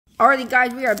Alrighty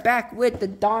guys, we are back with the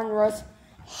Donruss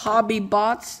Hobby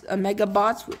Bots, Mega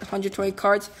Bots with 120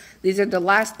 cards. These are the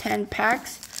last 10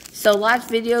 packs. So last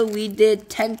video we did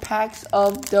 10 packs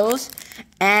of those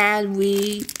and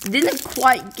we didn't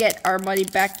quite get our money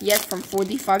back yet from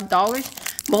 $45.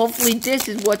 But hopefully this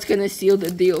is what's going to seal the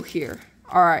deal here.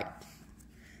 Alright.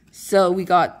 So we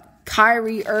got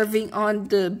Kyrie Irving on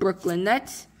the Brooklyn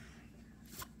Nets.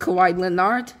 Kawhi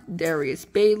Leonard, Darius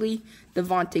Bailey,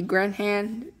 Devontae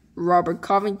Graham, Robert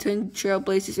Covington,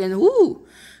 Trailblazers, and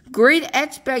great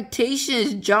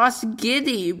expectations, Josh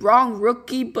Giddey. Wrong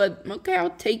rookie, but okay, I'll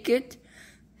take it.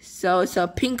 So it's a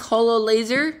pink holo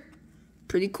laser.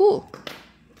 Pretty cool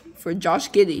for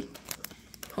Josh Giddey.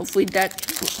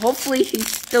 Hopefully he's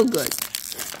still good.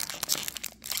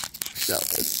 So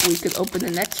if we could open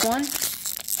the next one.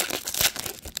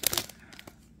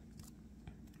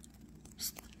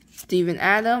 Steven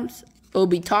Adams,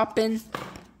 Obi Toppin,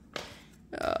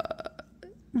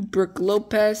 Brook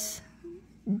Lopez,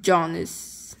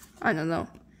 I don't know.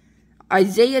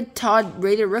 Isaiah Todd,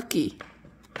 rated rookie.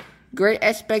 Great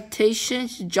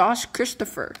expectations, Josh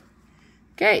Christopher.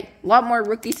 Okay, a lot more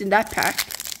rookies in that pack.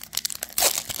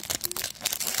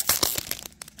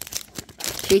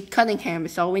 Kate Cunningham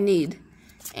is all we need.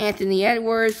 Anthony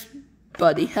Edwards,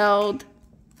 Buddy Held.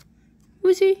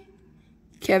 Who's he?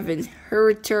 Kevin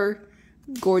Herter,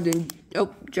 Gordon.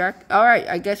 Jack. Alright,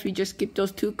 I guess we just skipped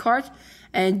those two cards.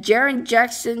 And Jaren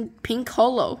Jackson, pink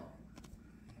holo.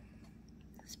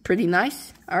 It's pretty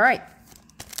nice. Alright.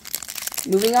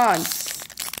 Moving on.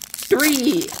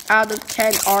 3 out of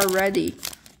 10 already.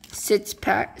 6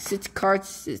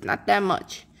 cards is not that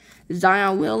much.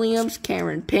 Zion Williams,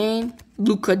 Cameron Payne,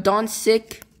 Luka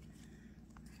Doncic,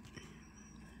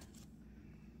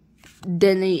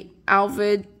 Denny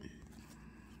Alvid,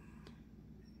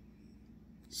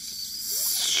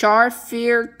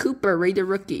 Sharfir Cooper, rated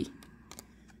rookie.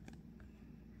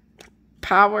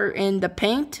 Power in the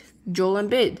paint, Joel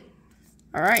Embiid.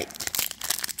 Alright.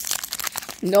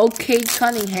 No Cade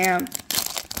Cunningham.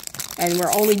 And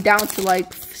we're only down to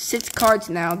like 6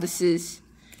 cards now. This is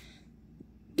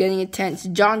getting intense.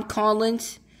 John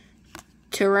Collins,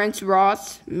 Terrence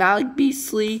Ross, Malik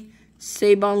Beasley,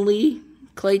 Saban Lee,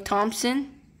 Klay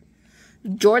Thompson,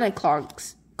 Jordan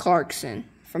Clarkson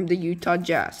from the Utah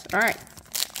Jazz. Alright.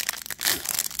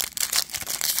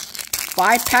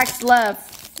 5 packs left.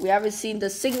 We haven't seen the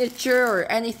signature or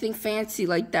anything fancy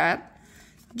like that.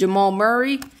 Jamal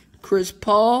Murray, Chris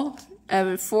Paul,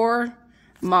 Evan Ford,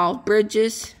 Miles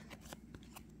Bridges,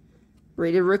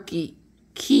 rated rookie.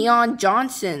 Keon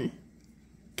Johnson,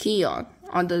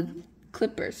 on the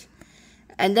Clippers.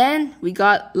 And then we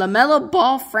got LaMelo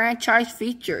Ball franchise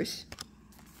features.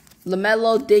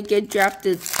 LaMelo did get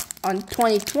drafted on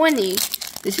 2020.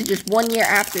 This is just 1 year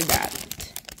after that.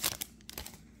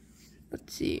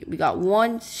 Let's see. We got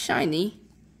 1 shiny.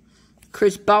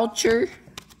 Chris Boucher.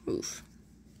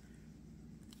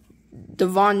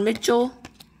 Devon Mitchell.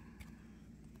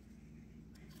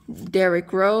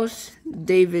 Derrick Rose.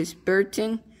 Davis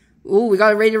Burton. We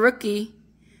got a rated rookie.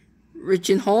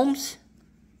 Richard Holmes.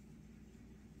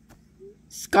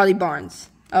 Scotty Barnes.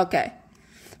 Okay.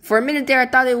 For a minute there, I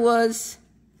thought it was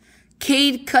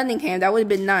Cade Cunningham. That would have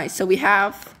been nice. So we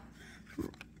have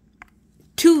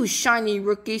 2 shiny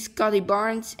rookies, Scotty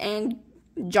Barnes and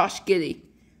Josh Giddey.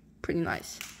 Pretty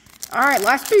nice. Alright,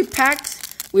 last 3 packs.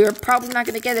 We are probably not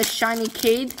going to get a shiny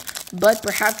Cade, but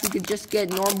perhaps we could just get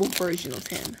a normal version of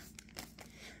him.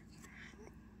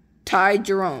 Ty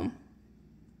Jerome.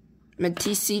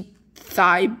 Matisse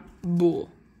Thybulle.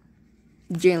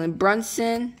 Jalen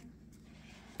Brunson.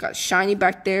 Got shiny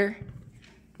back there.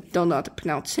 Don't know how to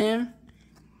pronounce him.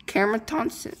 Cameron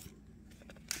Thompson.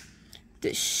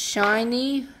 The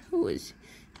shiny, who is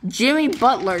Jimmy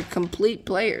Butler, complete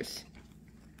players.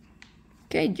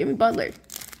 Okay, Jimmy Butler.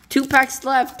 2 packs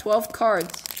left, 12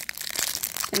 cards.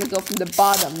 Gonna go from the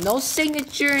bottom. No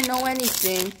signature, no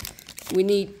anything.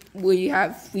 We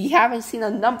haven't seen a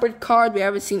numbered card. We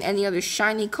haven't seen any other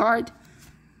shiny card.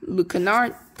 Luke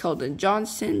Kennard, Keldon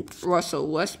Johnson, Russell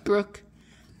Westbrook,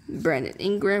 Brandon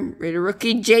Ingram, rated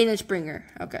rookie, Jaden Springer.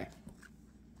 Okay.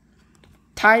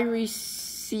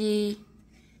 Tyrese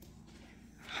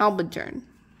Halliburton.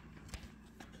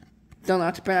 Don't know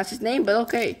how to pronounce his name, but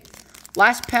okay.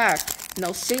 Last pack.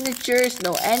 No signatures,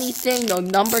 no anything, no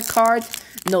number cards,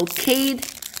 no Cade.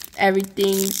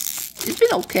 Everything has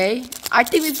been okay. I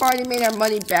think we've already made our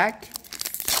money back.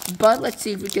 But let's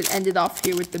see if we can end it off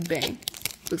here with the bang.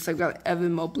 Looks like we got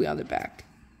Evan Mobley on the back.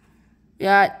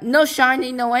 Yeah, no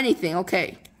shiny, no anything.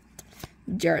 Okay.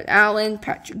 Jared Allen,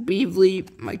 Patrick Beverley,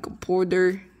 Michael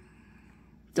Porter.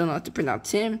 Don't know how to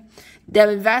pronounce him.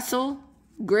 Devin Vassell,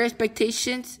 Great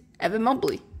Expectations, Evan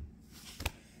Mobley.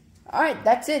 Alright,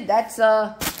 that's it. That's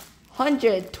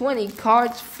 120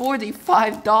 cards,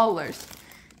 $45.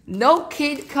 No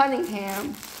Cade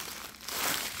Cunningham.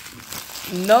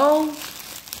 No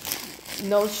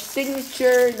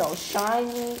signature, no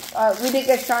shiny. We did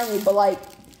get shiny, but like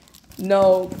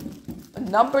no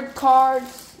numbered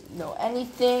cards, no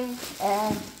anything,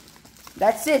 and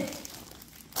that's it.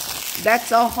 That's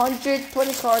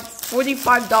 120 cards,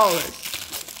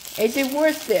 $45. Is it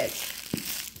worth it?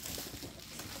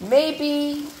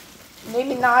 Maybe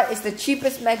not. It's the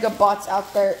cheapest mega bots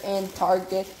out there in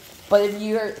Target. But if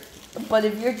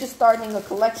you're just starting a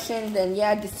collection, then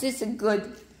yeah, this is a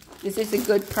good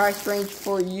price range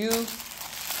for you.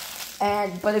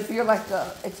 But if you're like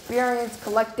an experienced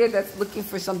collector that's looking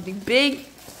for something big,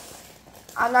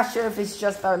 I'm not sure if it's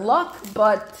just our luck,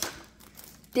 but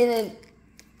didn't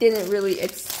really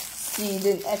exceed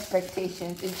in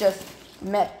expectations. It just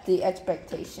met the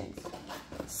expectations.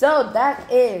 So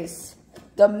that is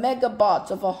the mega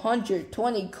bots of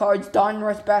 120 cards,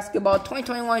 Donruss basketball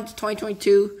 2021 to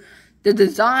 2022. The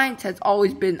designs has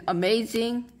always been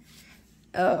amazing.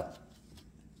 The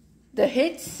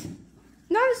hits,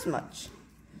 not as much.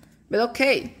 But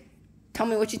okay, tell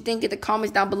me what you think in the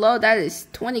comments down below. That is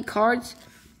 20 cards,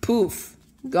 poof,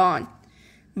 gone.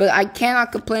 But I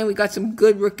cannot complain. We got some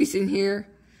good rookies in here,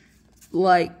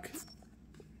 like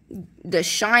the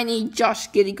shiny Josh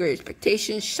Giddey, Great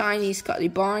Expectations, shiny Scotty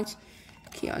Barnes,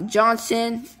 Keon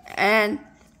Johnson, and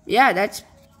yeah, that's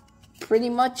pretty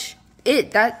much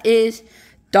it. That is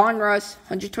Donruss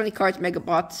 120 cards mega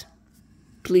bots.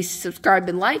 Please subscribe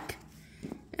and like,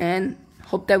 and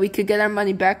hope that we could get our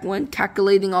money back when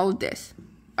calculating all of this.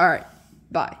 Alright,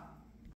 bye.